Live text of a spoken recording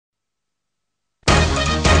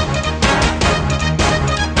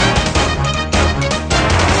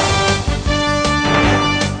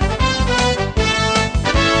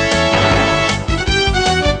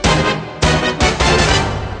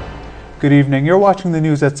Good evening. You're watching the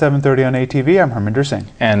news at 7:30 on ATV. I'm Harminder Singh.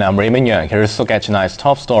 And I'm Raymond Young. Here's a look at tonight's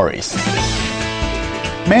top stories.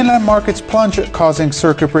 Mainland markets plunge, causing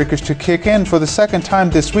circuit breakers to kick in for the second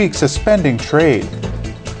time this week, suspending trade.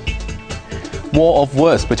 War of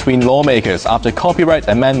words between lawmakers after copyright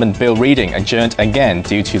amendment bill reading adjourned again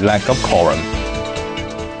due to lack of quorum.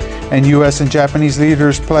 And U.S. and Japanese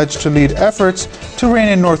leaders pledge to lead efforts to rein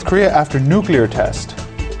in North Korea after nuclear test.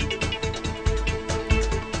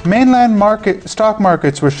 Mainland stock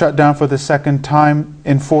markets were shut down for the second time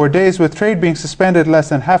in 4 days, with trade being suspended less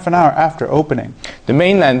than half an hour after opening. The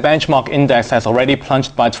mainland benchmark index has already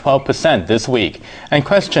plunged by 12% this week, and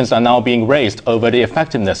questions are now being raised over the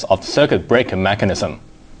effectiveness of the circuit breaker mechanism.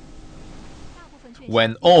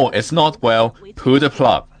 When all is not well, pull the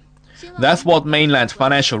plug. That's what mainland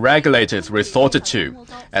financial regulators resorted to,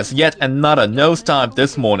 as yet another nosedive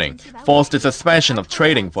this morning forced the suspension of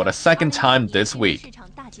trading for the second time this week.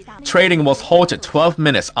 Trading was halted 12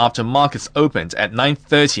 minutes after markets opened at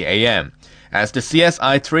 9:30 a.m. as the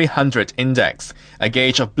CSI 300 index, a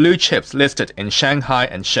gauge of blue chips listed in Shanghai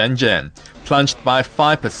and Shenzhen, plunged by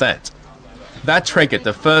 5%. That triggered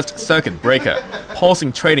the first circuit breaker,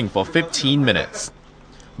 pausing trading for 15 minutes.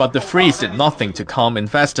 But the freeze did nothing to calm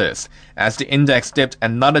investors, as the index dipped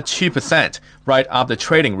another 2% right after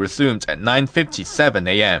trading resumed at 9:57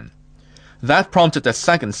 a.m. That prompted the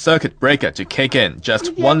second circuit breaker to kick in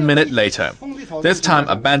just 1 minute later, this time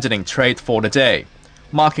abandoning trade for the day,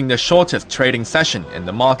 marking the shortest trading session in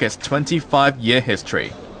the market's 25-year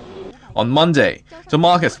history. On Monday, the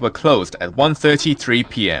markets were closed at 1:33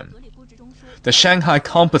 p.m. The Shanghai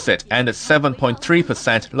Composite ended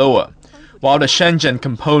 7.3% lower, while the Shenzhen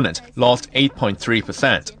component lost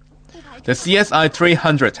 8.3%. The CSI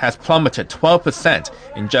 300 has plummeted 12%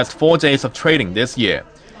 in just 4 days of trading this year,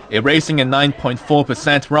 erasing a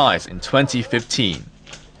 9.4% rise in 2015.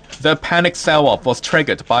 The panic sell-off was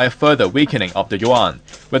triggered by a further weakening of the yuan,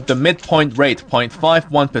 with the midpoint rate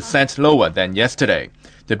 0.51% lower than yesterday,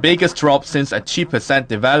 the biggest drop since a 2%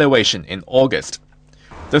 devaluation in August.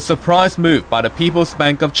 The surprise move by the People's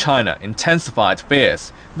Bank of China intensified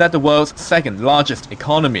fears that the world's second-largest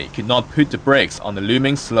economy could not put the brakes on the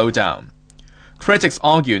looming slowdown. Critics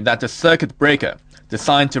argue that the circuit breaker,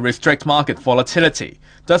 designed to restrict market volatility,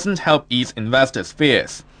 doesn't help ease investors'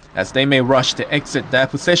 fears, as they may rush to exit their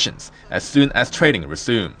positions as soon as trading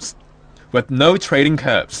resumes. With no trading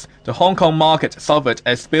curbs, the Hong Kong market suffered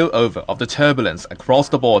a spillover of the turbulence across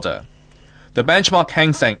the border. The benchmark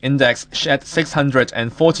Hang Seng Index shed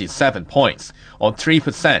 647 points, or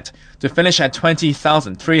 3%, to finish at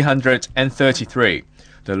 20,333,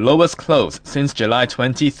 the lowest close since July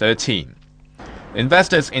 2013.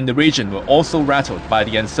 Investors in the region were also rattled by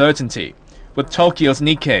the uncertainty, with Tokyo's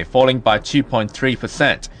Nikkei falling by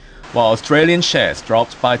 2.3%, while Australian shares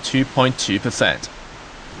dropped by 2.2%.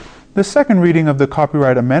 The second reading of the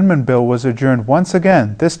copyright amendment bill was adjourned once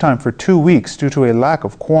again, this time for 2 weeks due to a lack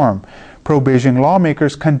of quorum. Pro-Beijing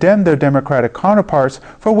lawmakers condemned their Democratic counterparts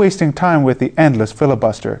for wasting time with the endless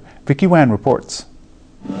filibuster. Vicky Wan reports.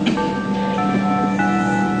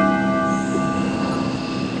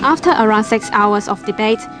 After around 6 hours of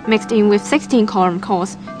debate, mixed in with 16 quorum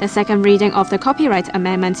calls, the second reading of the Copyright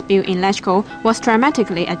Amendment Bill in LegCo was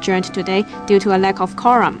dramatically adjourned today due to a lack of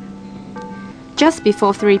quorum. Just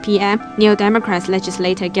before 3 p.m., New Democrats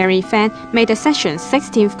legislator Gary Fan made the session's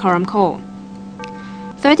 16th quorum call.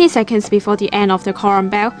 30 seconds before the end of the quorum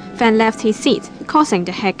bell, Fan left his seat, causing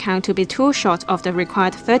the head count to be too short of the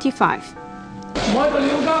required 35.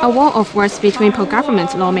 A war of words between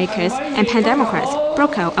pro-government lawmakers and pan-democrats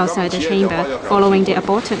broke out outside the chamber following the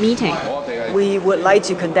aborted meeting. We would like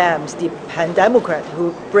to condemn the pan-democrat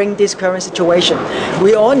who bring this current situation.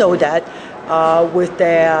 We all know that with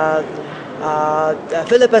their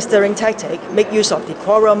filibustering tactic, make use of the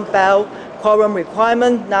quorum bell, quorum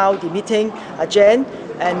requirement, now the meeting adjourned,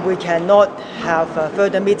 and we cannot have a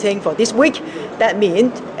further meeting for this week. That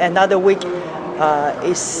means another week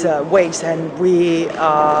is waste, and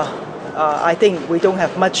I think we don't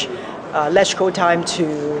have much LegCo time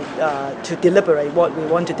to deliberate what we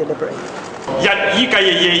want to deliberate.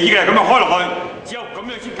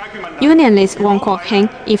 Unionist Wong Kwok Heng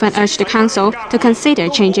even urged the council to consider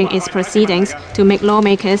changing its proceedings to make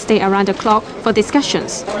lawmakers stay around the clock for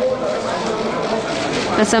discussions.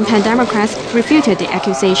 But some pan-democrats refuted the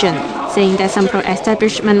accusation, saying that some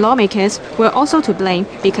pro-establishment lawmakers were also to blame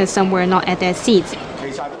because some were not at their seats.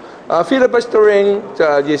 Filibustering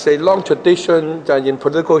is a long tradition in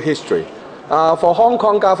political history. For Hong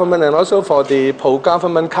Kong government and also for the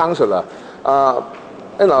pro-government councillor,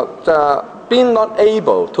 being not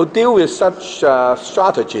able to deal with such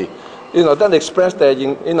strategy that express their,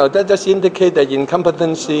 that just indicate their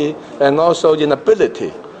incompetency and also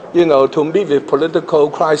inability, to meet with political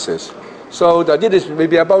crisis. So that it is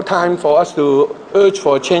maybe about time for us to urge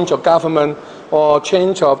for a change of government or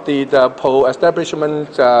change of the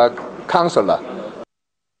pro-establishment councillor.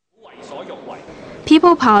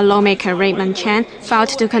 People Power lawmaker Raymond Chan vowed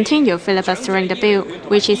to continue filibustering the bill,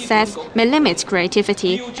 which he says may limit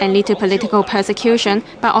creativity and lead to political persecution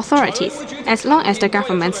by authorities, as long as the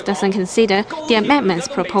government doesn't consider the amendments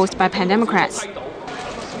proposed by Pan-Democrats.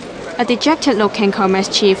 A dejected-looking Commerce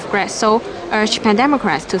Chief Greg So urged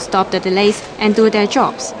Pan-Democrats to stop the delays and do their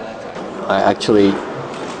jobs.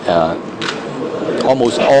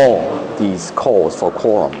 Almost all these calls for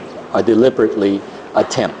quorum are deliberately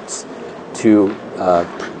attempts to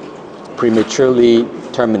prematurely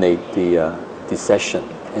terminate the session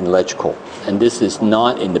in LegCo. And this is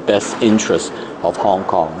not in the best interest of Hong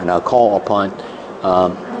Kong. And I call upon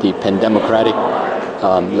the Pan-Democratic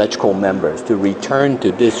LegCo members to return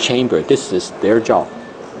to this chamber. This is their job.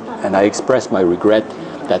 And I express my regret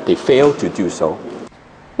that they failed to do so.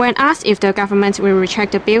 When asked if the government will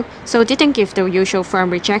reject the bill, So didn't give the usual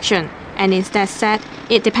firm rejection, and instead said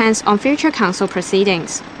it depends on future council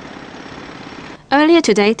proceedings. Earlier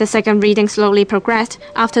today, the second reading slowly progressed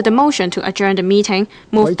after the motion to adjourn the meeting,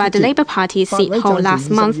 moved by the Labour Party's seat Ho last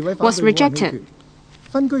month, was rejected.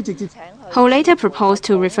 Ho later proposed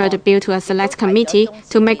to refer the bill to a select committee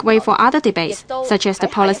to make way for other debates, such as the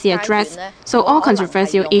policy address, so all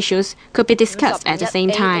controversial issues could be discussed at the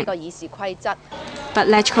same time. But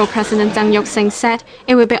LegCo President Zhang Yuxing said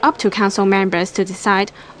it will be up to council members to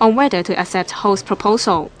decide on whether to accept Ho's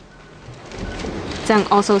proposal. Zhang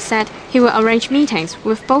also said he will arrange meetings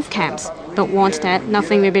with both camps, but warned that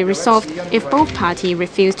nothing will be resolved if both parties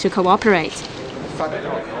refuse to cooperate.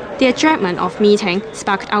 The adjournment of meeting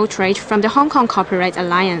sparked outrage from the Hong Kong Copyright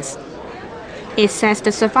Alliance. It says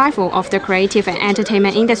the survival of the creative and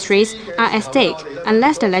entertainment industries are at stake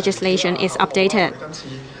unless the legislation is updated.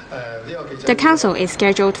 The council is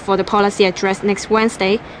scheduled for the policy address next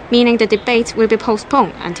Wednesday, meaning the debate will be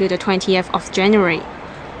postponed until the 20th of January.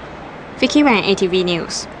 Vicky Wang, ATV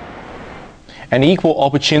News. An Equal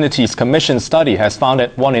Opportunities Commission study has found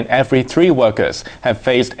that 1 in every 3 workers have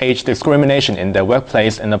faced age discrimination in their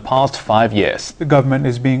workplace in the past 5 years. The government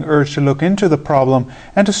is being urged to look into the problem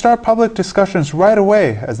and to start public discussions right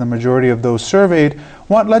away, as the majority of those surveyed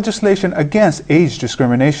want legislation against age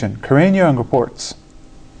discrimination. Karen Young reports.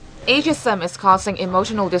 Ageism is causing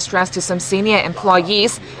emotional distress to some senior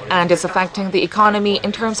employees and is affecting the economy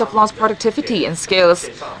in terms of lost productivity and skills,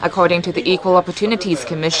 according to the Equal Opportunities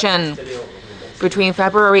Commission. Between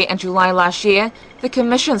February and July last year, the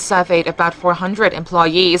Commission surveyed about 400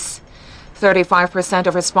 employees. 35%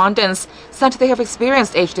 of respondents said they have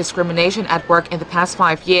experienced age discrimination at work in the past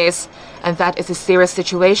 5 years, and that is a serious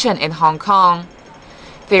situation in Hong Kong.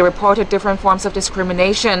 They reported different forms of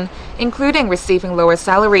discrimination, including receiving lower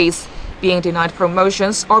salaries, being denied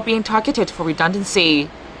promotions, or being targeted for redundancy.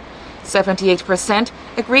 78%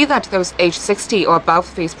 agree that those aged 60 or above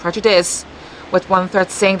face prejudice, with 1/3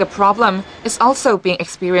 saying the problem is also being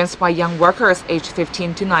experienced by young workers aged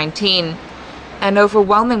 15 to 19. An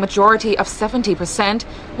overwhelming majority of 70%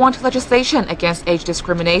 want legislation against age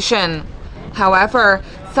discrimination. However,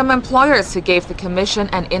 some employers who gave the Commission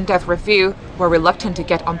an in-depth review were reluctant to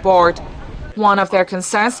get on board. One of their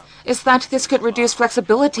concerns is that this could reduce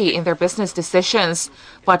flexibility in their business decisions,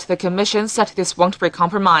 but the Commission said this won't be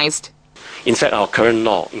compromised. In fact, our current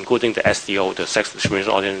law, including the SDO, the Sex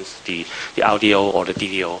Discrimination Ordinance, the RDO or the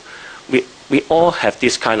DDO, we all have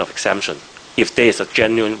this kind of exemption if there is a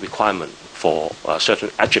genuine requirement for a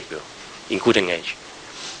certain attribute, including age.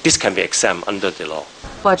 This can be exempt under the law.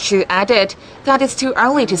 But Chu added that it's too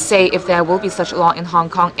early to say if there will be such a law in Hong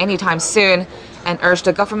Kong anytime soon, and urged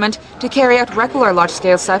the government to carry out regular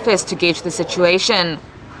large-scale surveys to gauge the situation.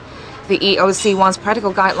 The EOC wants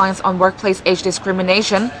practical guidelines on workplace age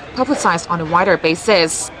discrimination publicized on a wider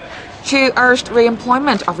basis. Chu urged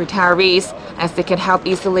re-employment of retirees as they can help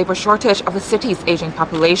ease the labor shortage of the city's aging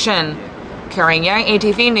population. Karen Yang,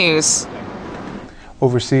 ATV News.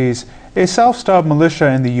 Overseas, a self-styled militia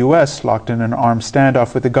in the U.S. locked in an armed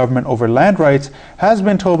standoff with the government over land rights has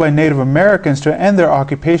been told by Native Americans to end their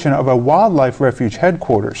occupation of a wildlife refuge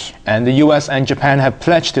headquarters. And the U.S. and Japan have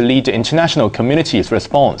pledged to lead the international community's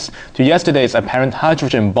response to yesterday's apparent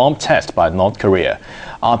hydrogen bomb test by North Korea.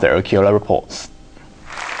 Arthur Okiola reports.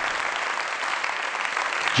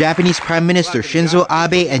 Japanese Prime Minister Shinzo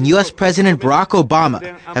Abe and U.S. President Barack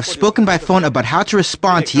Obama have spoken by phone about how to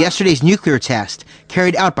respond to yesterday's nuclear test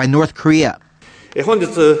carried out by North Korea. Today,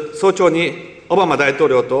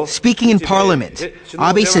 Speaking in Parliament,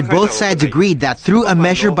 Abe said both sides agreed that through a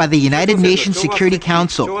measure by the United Nations Security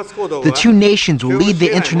Council, the two nations will lead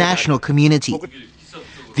the international community.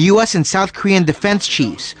 The U.S. and South Korean defense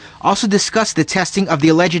chiefs also discussed the testing of the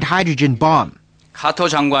alleged hydrogen bomb.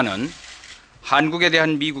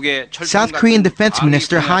 South Korean Defense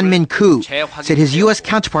Minister Han Min-koo said his U.S.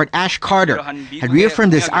 counterpart Ash Carter had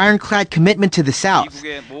reaffirmed his ironclad commitment to the South,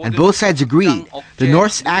 and both sides agreed the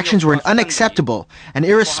North's actions were an unacceptable and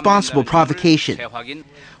irresponsible provocation.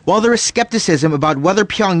 While there is skepticism about whether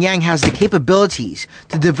Pyongyang has the capabilities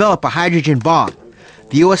to develop a hydrogen bomb,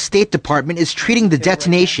 the U.S. State Department is treating the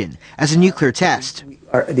detonation as a nuclear test.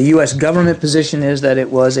 The U.S. government position is that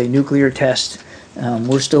it was a nuclear test.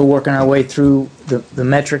 We're still working our way through the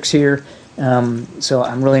metrics here, so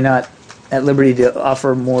I'm really not at liberty to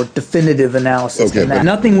offer more definitive analysis than that.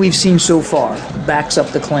 Nothing we've seen so far backs up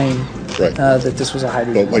the claim that this was a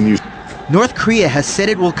hydrogen bomb. North Korea has said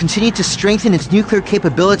it will continue to strengthen its nuclear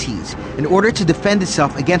capabilities in order to defend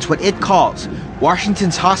itself against what it calls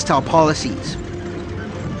Washington's hostile policies.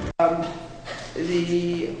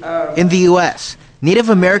 In the U.S., Native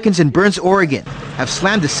Americans in Burns, Oregon have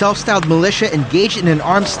slammed a self-styled militia engaged in an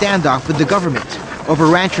armed standoff with the government over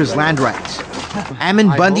ranchers' land rights. Ammon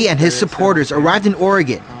Bundy and his supporters arrived in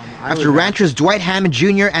Oregon after ranchers Dwight Hammond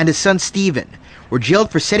Jr. and his son Stephen were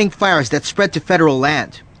jailed for setting fires that spread to federal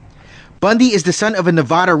land. Bundy is the son of a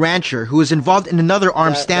Nevada rancher who was involved in another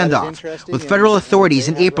armed standoff with federal authorities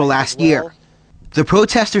in April last year. The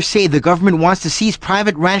protesters say the government wants to seize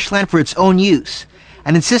private ranch land for its own use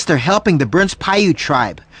and insist they're helping the Burns Paiute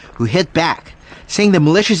tribe, who hit back, saying the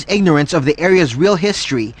militia's ignorance of the area's real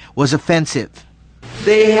history was offensive.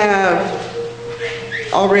 They have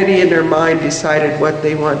already in their mind decided what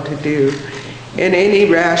they want to do, and any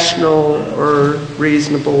rational or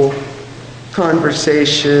reasonable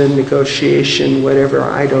conversation, negotiation, whatever,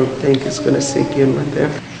 I don't think is going to sink in with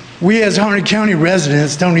them. We as Harnett County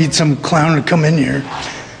residents don't need some clown to come in here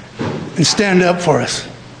and stand up for us.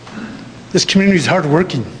 This community is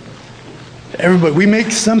hardworking. Everybody, we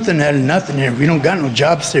make something out of nothing here. We don't got no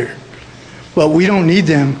jobs here. But we don't need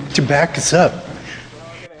them to back us up.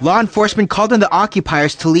 Law enforcement called on the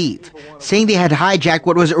occupiers to leave, saying they had hijacked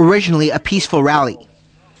what was originally a peaceful rally.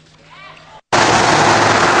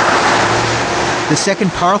 The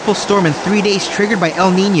second powerful storm in 3 days triggered by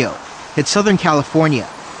El Nino hit Southern California,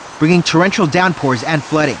 bringing torrential downpours and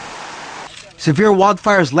flooding. Severe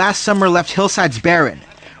wildfires last summer left hillsides barren,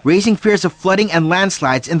 raising fears of flooding and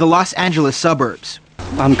landslides in the Los Angeles suburbs.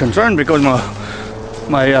 I'm concerned because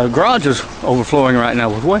my garage is overflowing right now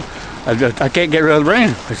with wind. I can't get rid of the rain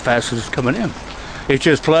as fast as it's coming in. It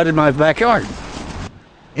just flooded my backyard.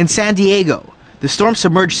 In San Diego, the storm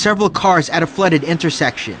submerged several cars at a flooded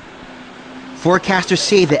intersection. Forecasters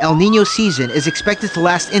say the El Nino season is expected to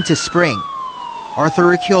last into spring.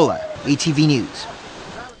 Arthur Urquiola, ATV News.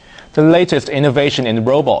 The latest innovation in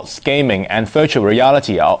robots, gaming, and virtual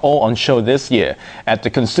reality are all on show this year at the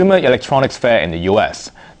Consumer Electronics Fair in the U.S.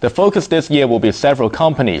 The focus this year will be several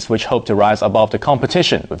companies which hope to rise above the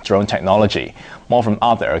competition with drone technology. More from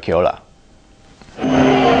Arthur Urquiola.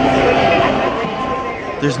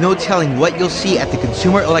 There's no telling what you'll see at the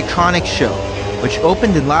Consumer Electronics Show, which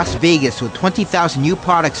opened in Las Vegas with 20,000 new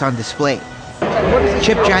products on display.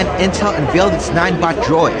 Chip giant Intel unveiled its 9-bot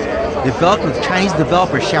droid, developed with Chinese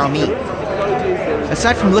developer Xiaomi.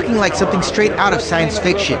 Aside from looking like something straight out of science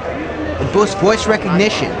fiction, it boasts voice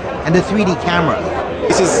recognition and a 3D camera.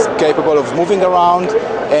 This is capable of moving around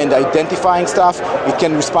and identifying stuff. It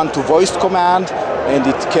can respond to voice command, and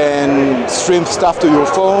it can stream stuff to your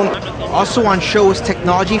phone. Also on show is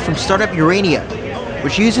technology from startup Urania,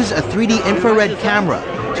 which uses a 3D infrared camera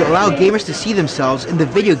to allow gamers to see themselves in the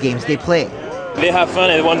video games they play. They have fun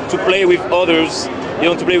and want to play with others. They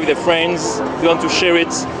want to play with their friends. They want to share it.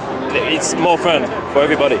 It's more fun for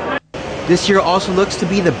everybody. This year also looks to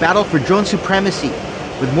be the battle for drone supremacy,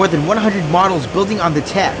 with more than 100 models building on the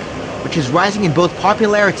tech, which is rising in both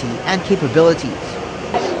popularity and capabilities.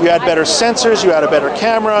 You had better sensors, you had a better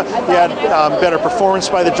camera, you had better performance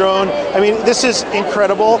by the drone. I mean, this is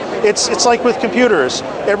incredible. It's like with computers.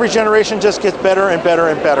 Every generation just gets better and better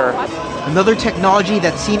and better. Another technology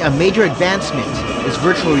that's seen a major advancement is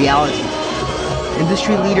virtual reality.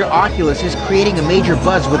 Industry leader Oculus is creating a major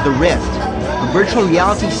buzz with the Rift, a virtual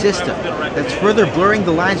reality system that's further blurring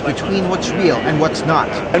the lines between what's real and what's not.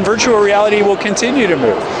 And virtual reality will continue to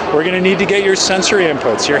move. We're going to need to get your sensory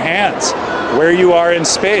inputs, your hands, where you are in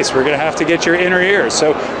space. We're going to have to get your inner ears.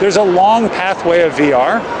 So there's a long pathway of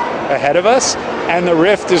VR ahead of us, and the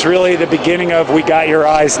Rift is really the beginning of we got your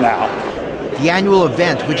eyes now. The annual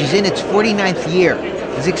event, which is in its 49th year,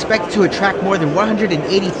 is expected to attract more than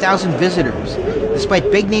 180,000 visitors,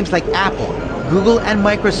 despite big names like Apple, Google, and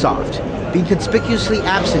Microsoft being conspicuously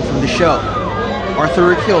absent from the show.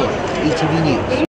 Arthur Urquiola, ATV News.